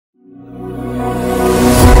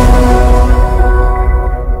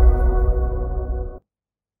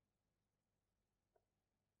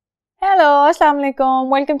Assalamu alaikum.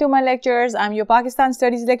 Welcome to my lectures. I'm your Pakistan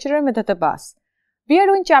Studies lecturer Midhat Abbas. We are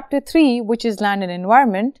doing chapter 3 which is land and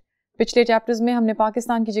environment. पिछले chapters में हमने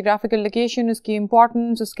पाकिस्तान की geographical location, उसकी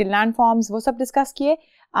importance, उसके land forms वो सब discuss किए.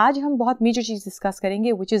 आज हम बहुत मेजर चीज डिस्कस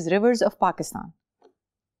करेंगे which is rivers of Pakistan.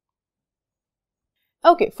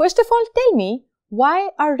 Okay, first of all tell me why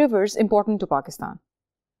are rivers important to Pakistan?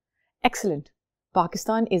 Excellent.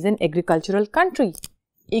 Pakistan is an agricultural country.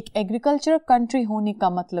 एक एग्रीकल्चर कंट्री होने का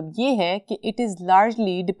मतलब ये है कि it is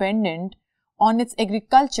largely dependent on it's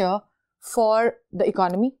agriculture for the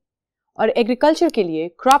economy. और agriculture के लिए,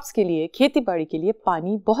 क्रॉप्स के लिए, खेती बाड़ी के लिए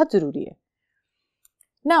पानी बहुत ज़रूरी है.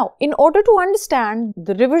 Now in order to understand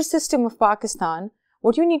the river system of Pakistan,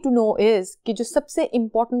 what you need to know is कि जो सबसे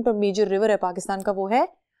इंपॉर्टेंट और मेजर रिवर है पाकिस्तान का वो है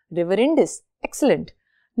river Indus. Excellent.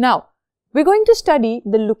 Now we are going to study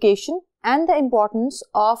the location and the importance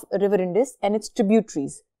of river Indus and its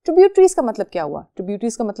tributaries. Tributaries का मतलब क्या हुआ?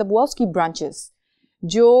 Tributaries का मतलब हुआ उसकी branches.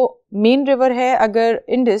 जो main river है अगर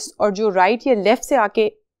Indus और जो right या left से आके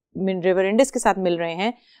river Indus के साथ मिल रहे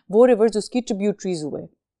हैं वो rivers उसकी tributaries हुए.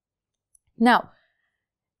 Now,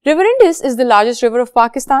 river Indus is the largest river of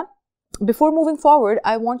Pakistan. Before moving forward,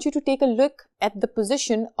 I want you to take a look at the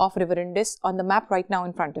position of river Indus on the map right now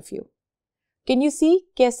in front of you. Can you see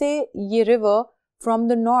कैसे ये river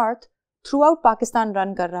from the north throughout Pakistan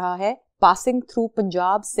run कर रहा है, passing through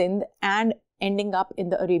Punjab, Sindh and ending up in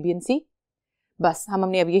the Arabian Sea. बस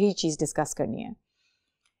हमने अब यही चीज डिस्कस करनी है.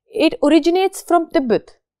 It originates from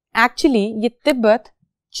Tibet. Actually ये तिब्बत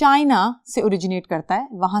चाइना से ओरिजिनेट करता है,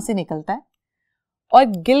 वहां से निकलता है और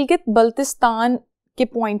गिलगित बल्तिस्तान के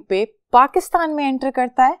पॉइंट पे पाकिस्तान में एंटर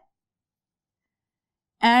करता है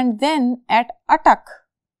and then at Attock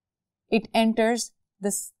it enters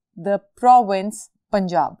the province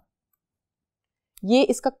Punjab. ये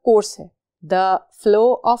इसका कोर्स है. The flow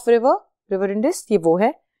of river Indus ये वो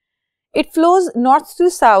है. It flows north to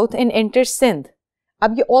south and enter Sindh.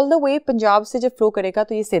 अब ये ऑल द वे पंजाब से जब फ्लो करेगा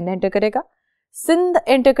तो ये सिंध एंटर करेगा. सिंध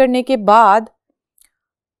एंटर करने के बाद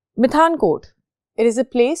Mithankot, it is a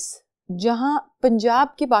place जहां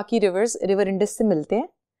पंजाब के बाकी रिवर्स रिवर इंडस से मिलते हैं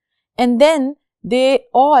and then they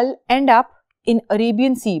all and up in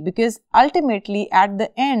Arabian C because ultimately at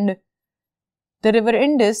the end the river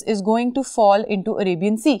Indus is going to fall into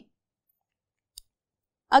Arabian Sea.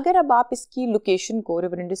 अगर अब आप इसकी लोकेशन को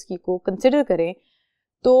रिवर इंडस की को कंसिडर करें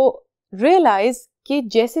तो रियलाइज कि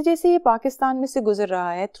जैसे जैसे ये पाकिस्तान में से गुजर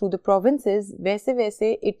रहा है थ्रू द प्रोविंसेस वैसे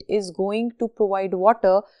वैसे it is going to provide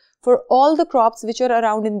water for all the crops which are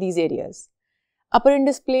around in these areas. Upper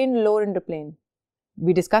Indus plane, lower Indus plane,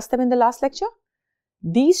 we discussed them in the last lecture.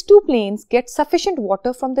 These two plains get sufficient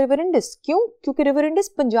water from the river Indus. क्यों? क्योंकि river Indus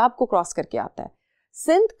Punjab को cross करके आता है.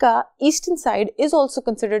 सिंध का eastern side is also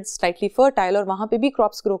considered slightly fertile और वहां पे भी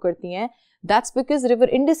क्रॉप्स ग्रो करती हैं. दैट्स बिकॉज रिवर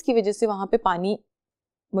इंडस की वजह से वहां पे पानी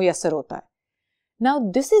मुयसर होता है. Now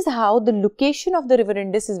this is how the location of the river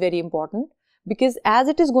Indus is very important because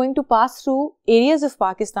as it is going to pass through areas of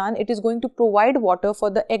Pakistan, it is going to provide water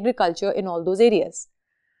for the agriculture in all those areas.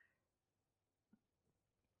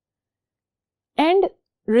 End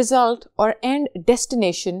result or end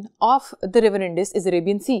destination of the river Indus is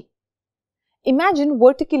Arabian Sea. Imagine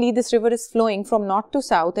vertically this river is flowing from north to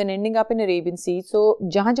south and ending up in Arabian Sea. So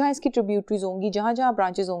जहाँ जहाँ इसकी tributaries होंगी, जहाँ जहाँ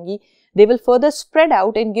branches होंगी, they will further spread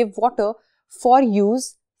out and give water for use,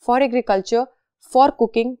 for agriculture, for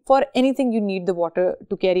cooking, for anything you need the water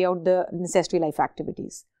to carry out the necessary life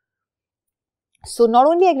activities. So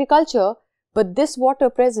not only agriculture, but this water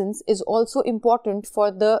presence is also important for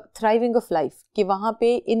the thriving of life. कि वहाँ पे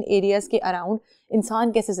इन areas के around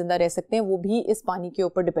इंसान कैसे जिंदा रह सकते हैं वो भी इस पानी के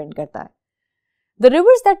ऊपर डिपेंड करता है. The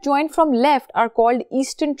rivers that join from left are called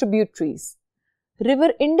eastern tributaries. River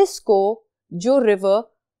Indus को जो river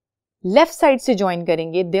left side से join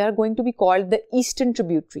करेंगे, they are going to be called the eastern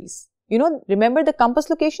tributaries. You know, remember the compass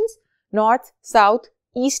locations? North, south,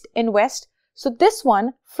 east and west. So this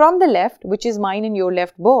one from the left, which is mine and your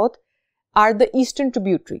left both, are the eastern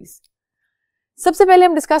tributaries. सबसे पहले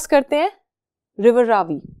हम discuss करते हैं river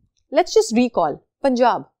Ravi. Let's just recall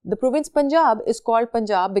Punjab. The province Punjab is called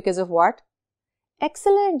Punjab because of what?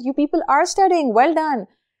 Excellent. You people are studying. Well done.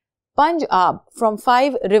 Punjab from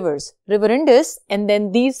 5 rivers. River Indus and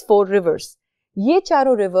then these 4 rivers. ये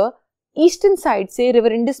चारों river eastern side से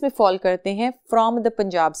river Indus में fall करते हैं from the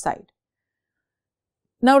Punjab side.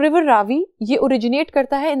 Now river Ravi ये originate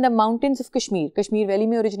करता है in the mountains of Kashmir. Kashmir valley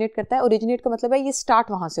में originate करता है. Originate का मतलब है ये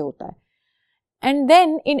start वहां से होता है. And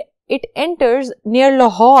then it enters near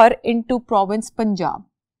Lahore into province Punjab.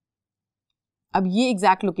 अब ये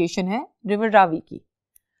exact location है river Ravi की.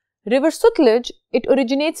 River Sutlej it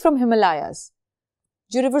originates from Himalayas.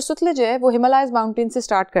 जो river Sutlej है वो Himalayas mountain से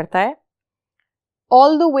start करता है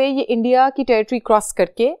ऑल द वे ये इंडिया की टेरिटरी क्रॉस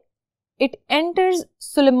करके इट एंटर्स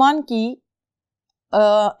सुलेमान की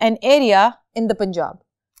an area in the Punjab.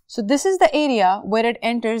 So this is the area where it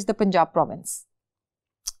enters the Punjab province.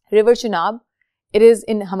 River Chenab, it is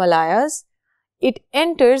in Himalayas. It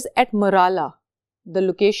enters at Marala, the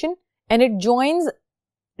location, and it joins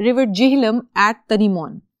River Jihlam at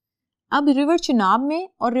Tanimon. अब river Chenab में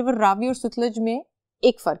और river Ravi और सतलज में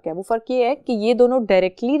एक फ़र्क है. वो फ़र्क ये है कि ये दोनों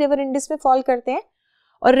डायरेक्टली रिवर इंडस में फॉल करते हैं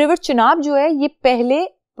और रिवर चिनाब जो है ये पहले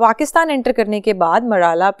पाकिस्तान एंटर करने के बाद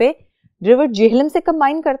मराला पे रिवर जेहलम से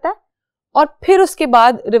कंबाइन करता है और फिर उसके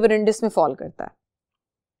बाद रिवर इंडस में फॉल करता है.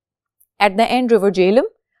 At the end river Jhelum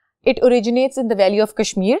it originates in the valley of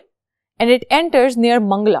Kashmir and it enters near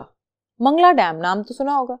Mangla. Mangla dam नाम तो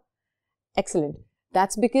सुना होगा. Excellent.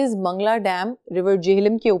 That's because Mangla dam river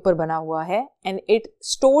Jhelum के ऊपर बना हुआ है and it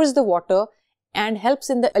stores the water and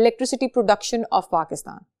helps in the electricity production of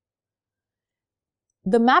Pakistan.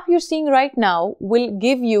 The map you're seeing right now will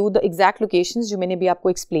give you the exact locations जो मैंने भी आपको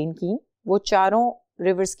एक्सप्लेन की. वो चारों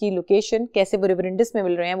रिवर्स की लोकेशन कैसे वो रिवर इंडस में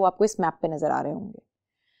मिल रहे हैं वो आपको इस मैप पे नजर आ रहे होंगे.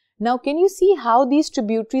 Now can you see how these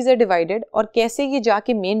tributaries are divided और कैसे ये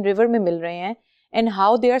जाके मेन रिवर में मिल रहे हैं and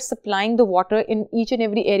how they are supplying the water in each and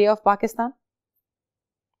every area of Pakistan.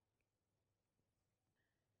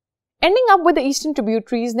 Ending up with the eastern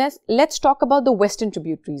tributaries, let's talk about the western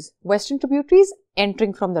tributaries. Western tributaries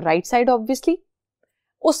entering from the right side obviously.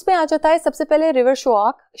 उसमें आ जाता है सबसे पहले river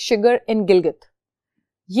शोआक, Shigar and Gilgit.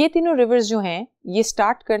 ये तीनों reverse जो हैं ये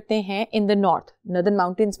स्टार्ट करते हैं in the north, northern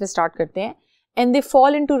mountains में स्टार्ट करते हैं and they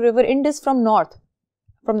fall into river Indus from north,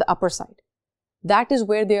 from the upper side. That is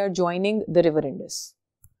where they are joining the river Indus.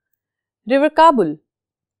 River Kabul,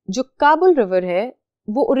 जो काबुल रिवर है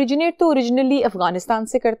वो ओरिजिनेट तो originally Afghanistan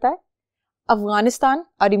से करता है. अफगानिस्तान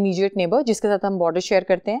आर इमीडिएट नेबर जिसके साथ हम बॉर्डर शेयर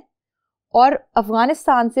करते हैं और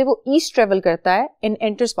अफगानिस्तान से वो ईस्ट ट्रेवल करता है and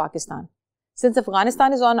enters Pakistan. Since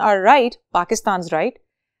Afghanistan is on our right, पाकिस्तान's right,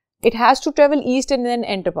 it has to travel east and then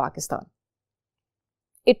enter Pakistan.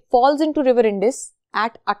 It falls into river Indus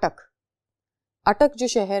at Attock. अटक जो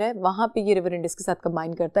शहर है वहां पे ये रिवर इंडस के साथ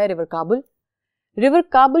कंबाइन करता है रिवर काबुल. रिवर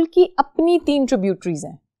काबुल की अपनी 3 ट्रिब्यूटरीज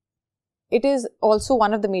हैं. It is also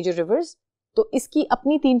one of the major rivers. तो इसकी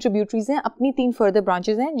अपनी 3 ट्रिब्यूटरीज हैं, अपनी 3 फर्दर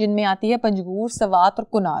ब्रांचेज हैं जिनमें आती है पंजगूर, सवात और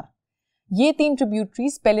कुनार. ये 3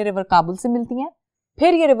 ट्रिब्यूटरीज पहले रिवर काबुल से मिलती हैं,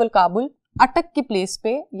 फिर ये रिवर काबुल अटक की प्लेस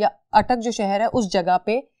पे या अटक जो शहर है उस जगह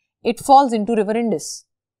पे it falls into river Indus.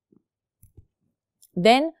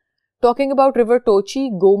 Then talking about river Tochi,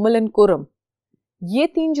 Gomal and Kuram, ये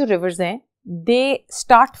 3 जो rivers हैं they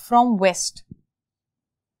start from west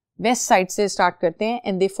side से start करते हैं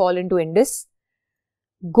and they fall into Indus.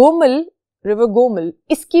 Gomal, river Gomal,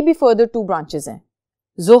 इसकी भी further 2 branches हैं,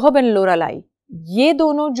 जोहब and लोरालाई. ये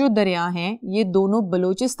दोनों जो दरिया हैं ये दोनों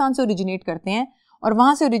बलोचिस्तान से ओरिजिनेट करते हैं और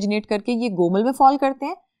वहां से ओरिजिनेट करके ये गोमल में फॉल करते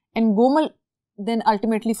हैं and Gomal then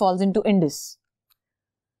ultimately falls into Indus.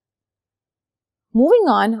 Moving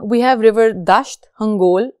on, we have river Dasht,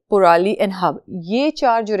 Hangol, Purali and Hab. ये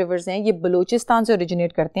 4 जो rivers हैं ये बलोचिस्तान से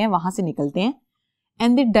originate करते हैं, वहां से निकलते हैं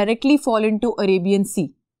and they directly fall into Arabian Sea.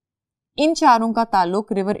 इन चारों का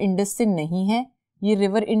ताल्लुक रिवर इंडस से नहीं है, ये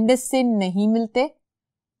रिवर इंडस से नहीं मिलते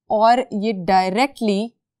और ये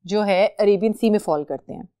डायरेक्टली जो है अरेबियन सी में फॉल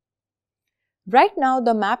करते हैं. Right now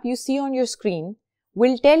the map you see on your screen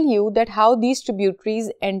will tell you that how these tributaries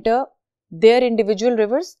enter their individual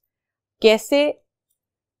rivers. कैसे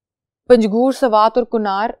पंजगूर, सवात और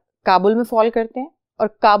कुनार काबुल में फॉल करते हैं और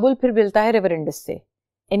काबुल फिर मिलता है रिवर इंडस से.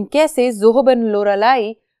 इन कैसे जोहब एंड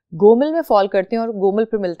लोरालाई गोमल में फॉल करते हैं और गोमल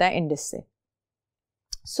फिर मिलता है इंडस से.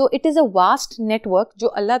 So it is a vast network जो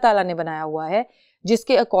अल्लाह ताला ने बनाया हुआ है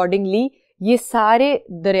जिसके अकॉर्डिंगली ये सारे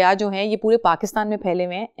दरिया जो हैं ये पूरे पाकिस्तान में फैले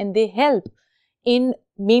हुए हैं and they help in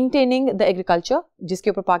maintaining the agriculture जिसके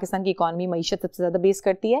ऊपर पाकिस्तान की इकॉनमी मईशत सबसे ज़्यादा बेस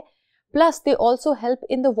करती है. Plus they also help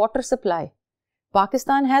in the water supply.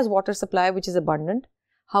 Pakistan has water supply which is abundant.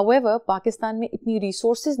 However Pakistan में इतनी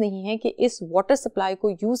रिसोर्सेज नहीं है कि इस वाटर सप्लाई को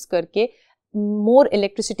यूज़ करके मोर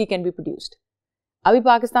इलेक्ट्रिसिटी कैन बी प्रोड्यूस्ड. अभी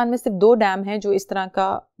पाकिस्तान में सिर्फ 2 डैम हैं जो इस तरह का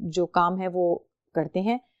जो काम है वो करते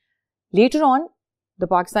हैं. Later on the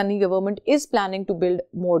Pakistani government is planning to build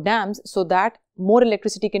more dams so that more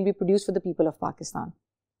electricity can be produced for the people of Pakistan.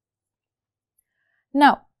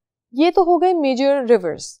 Now, ये तो हो गए major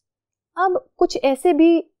rivers. अब कुछ ऐसे भी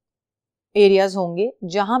areas होंगे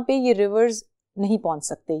जहां पे ये rivers नहीं पहुंच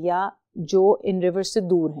सकते या जो इन rivers से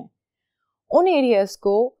दूर हैं. उन areas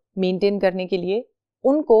को maintain करने के लिए,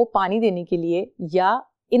 उनको पानी देने के लिए या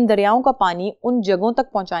इन दरियाओं का पानी उन जगहों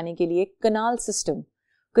तक पहुंचाने के लिए canal system,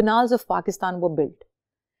 canals of Pakistan were built.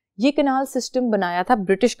 ये कनाल सिस्टम बनाया था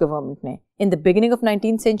ब्रिटिश गवर्नमेंट ने in the beginning of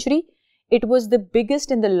 19th century. It was the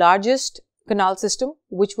biggest and the largest canal system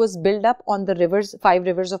which was built up on the rivers, 5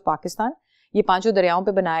 rivers of Pakistan. ये 5 दरियाओं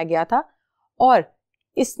पे बनाया गया था और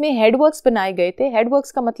इसमें हेडवर्क्स बनाए गए थे.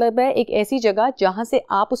 हेडवर्क्स का मतलब है एक ऐसी जगह जहां से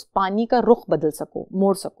आप उस पानी का रुख बदल सको,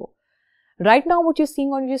 मोड़ सको. Right now what you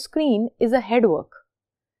seeing on your screen is a headwork.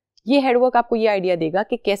 ये हेडवर्क आपको ये आइडिया देगा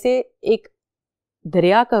कि कैसे एक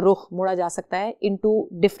दरिया का रुख मोड़ा जा सकता है इनटू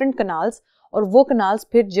डिफरेंट कनाल्स, और वो कनाल्स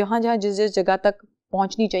फिर जहां जहां जिस जिस जगह तक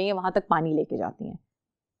पहुंचनी चाहिए वहां तक पानी लेके जाती हैं.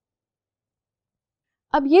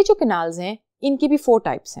 अब ये जो कनाल्स हैं इनकी भी 4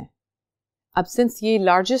 टाइप्स हैं. अब सिंस ये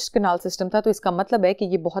लार्जेस्ट कनाल सिस्टम था तो इसका मतलब है कि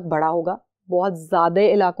ये बहुत बड़ा होगा, बहुत ज़्यादा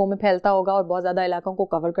इलाकों में फैलता होगा और बहुत ज़्यादा इलाकों को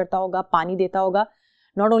कवर करता होगा, पानी देता होगा.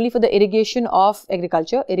 Not only for the irrigation of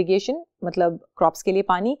agriculture, irrigation मतलब क्रॉप्स के लिए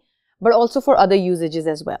पानी, but also for other usages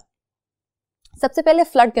as well. सबसे पहले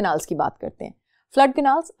फ्लड कैनाल्स की बात करते हैं. Flood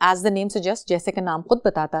canals, as the name suggest, जैसे का नाम खुद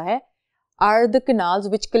बताता है, are the canals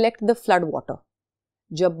which collect the flood water.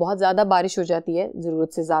 जब बहुत ज़्यादा बारिश हो जाती है,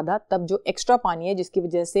 ज़रूरत से ज़्यादा, तब जो एक्स्ट्रा पानी है जिसकी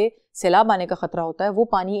वजह से सैलाब आने का खतरा होता है, वो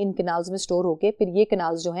पानी इन कैनाल्स में स्टोर होके फिर ये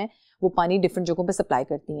कैनाल्स जो हैं वो पानी डिफरेंट जगहों पे सप्लाई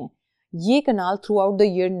करती हैं. ये canal through out the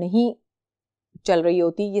year नहीं चल रही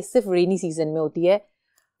होती, ये सिर्फ रेनी सीजन में होती है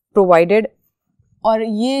प्रोवाइडेड. और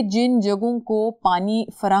ये जिन जगहों को पानी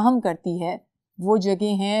फराहम करती है वो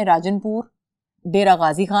जगह हैं राजनपुर, डेरा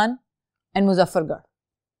Ghazi Khan and Muzaffargarh.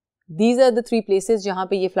 These are the 3 places जहाँ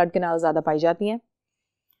पे ये फ्लड कैनाल ज़्यादा पाई जाती हैं.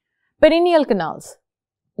 पेरिनियल कैनाल्स,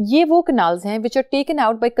 ये वो कैनाल्स हैं which are taken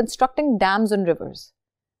out by constructing dams on reverse.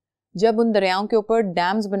 जब उन दरियाओं के ऊपर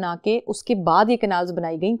डैम्स बना के उसके बाद ये कैनाल्स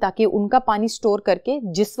बनाई गई ताकि उनका पानी स्टोर करके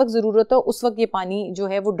जिस वक्त ज़रूरत हो उस वक्त ये पानी जो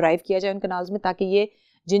है वो ड्राइव किया जाए उन कैनाल्स में, ताकि ये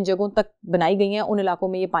जिन जगहों तक बनाई गई हैं उन इलाकों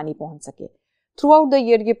में ये पानी पहुंच सके. थ्रू आउट द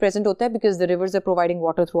ईयर ये प्रेजेंट होता है because the rivers are providing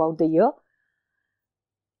water through out the year,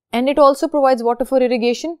 and it also provides water for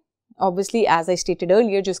irrigation. Obviously as I stated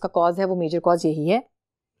earlier, जो इसका कॉज है वो मेजर कॉज यही है.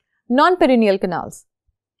 नॉन पेरिनियल कैनाल्स,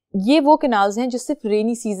 ये वो कैनाल्स हैं जो सिर्फ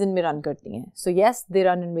रेनी सीजन में रन करती हैं. So yes, they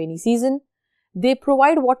run in rainy season. They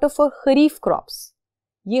provide water for kharif crops.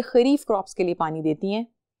 ये खरीफ क्रॉप्स के लिए पानी देती हैं.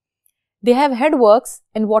 They have headworks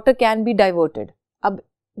and water can be diverted. अब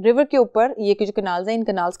रिवर के ऊपर ये जो कैनाल्स हैं, इन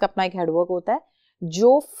कैनाल्स का अपना एक हेडवर्क होता है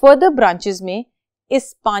जो फर्दर ब्रांचेस में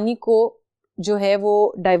इस पानी को जो है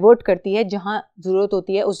वो डाइवर्ट करती है जहां जरूरत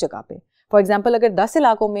होती है उस जगह पे. फॉर एग्जाम्पल, अगर 10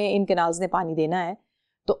 इलाकों में इन कैनाल्स ने पानी देना है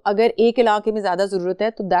तो अगर एक इलाके में ज्यादा जरूरत है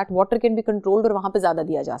तो that water can be controlled और वहां पे ज्यादा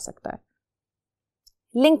दिया जा सकता है.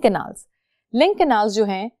 लिंक कैनाल्स, लिंक कैनाल्स जो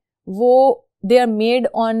हैं वो they are made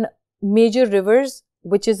on major rivers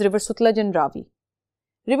which is river Sutlej and Ravi.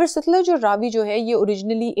 River Sutlej और रावी जो है ये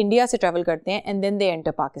ओरिजिनली इंडिया से ट्रेवल करते हैं and then they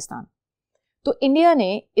enter Pakistan. तो इंडिया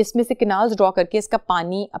ने इसमें से कैनाल्स ड्रॉ करके इसका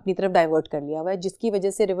पानी अपनी तरफ डाइवर्ट कर लिया हुआ है, जिसकी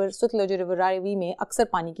वजह से रिवर सतलज और रिवर रावी में अक्सर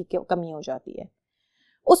पानी की कमी हो जाती है.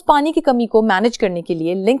 उस पानी की कमी को मैनेज करने के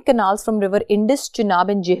लिए link canals from river Indus, Chenab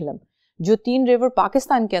and Jhelum, जो 3 रिवर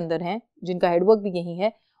पाकिस्तान के अंदर हैं जिनका हेडवर्क भी यही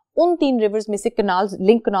है, उन 3 रिवर्स में से कैनाल्स,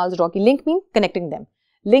 लिंक कैनाल्स ड्रॉ की, link mean connecting them,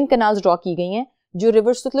 link canals draw की गई हैं जो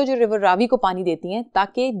रिवर सतलज और रिवर रावी को पानी देती हैं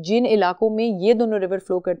ताकि जिन इलाकों में ये दोनों रिवर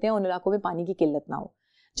फ्लो करते हैं उन इलाकों में पानी की किल्लत ना हो.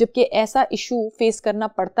 जबकि ऐसा इशू फेस करना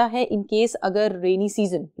पड़ता है इन केस अगर रेनी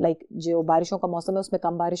सीजन लाइक जो बारिशों का मौसम है उसमें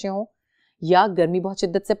कम बारिशें हों या गर्मी बहुत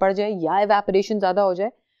शिद्दत से पड़ जाए या एवेपोरेशन ज़्यादा हो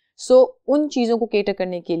जाए. सो उन चीज़ों को केटर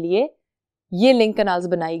करने के लिए ये लिंक कैनाल्स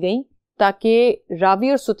बनाई गई ताकि रावी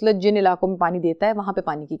और सतलज जिन इलाकों में पानी देता है वहां पे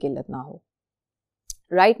पानी की किल्लत ना हो.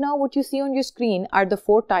 Right now what you see on your screen are the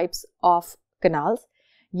 4 types of canals.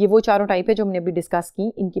 ये वो 4 टाइप है जो हमने अभी डिस्कस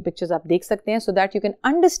की. इनकी पिक्चर्स आप देख सकते हैं so that you can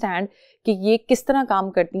understand कि ये किस तरह काम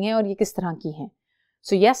करती हैं और ये किस तरह की हैं.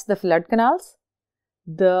 So yes, the flood canals,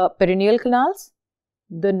 the perennial canals,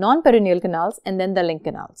 the non perennial canals and then the link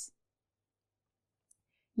canals.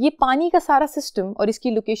 ये पानी का सारा सिस्टम और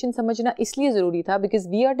इसकी लोकेशन समझना इसलिए ज़रूरी था because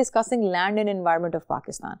we are discussing land and environment of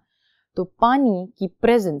Pakistan. तो पानी की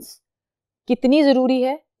प्रेजेंस कितनी ज़रूरी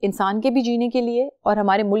है इंसान के भी जीने के लिए और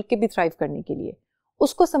हमारे मुल्क के भी थ्राइव करने के लिए,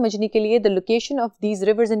 उसको समझने के लिए the location of these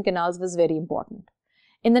rivers and canals was very important.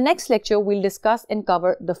 In the next lecture we'll discuss and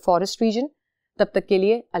cover the forest region. तब तक के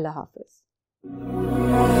लिए अल्लाह हाफिज.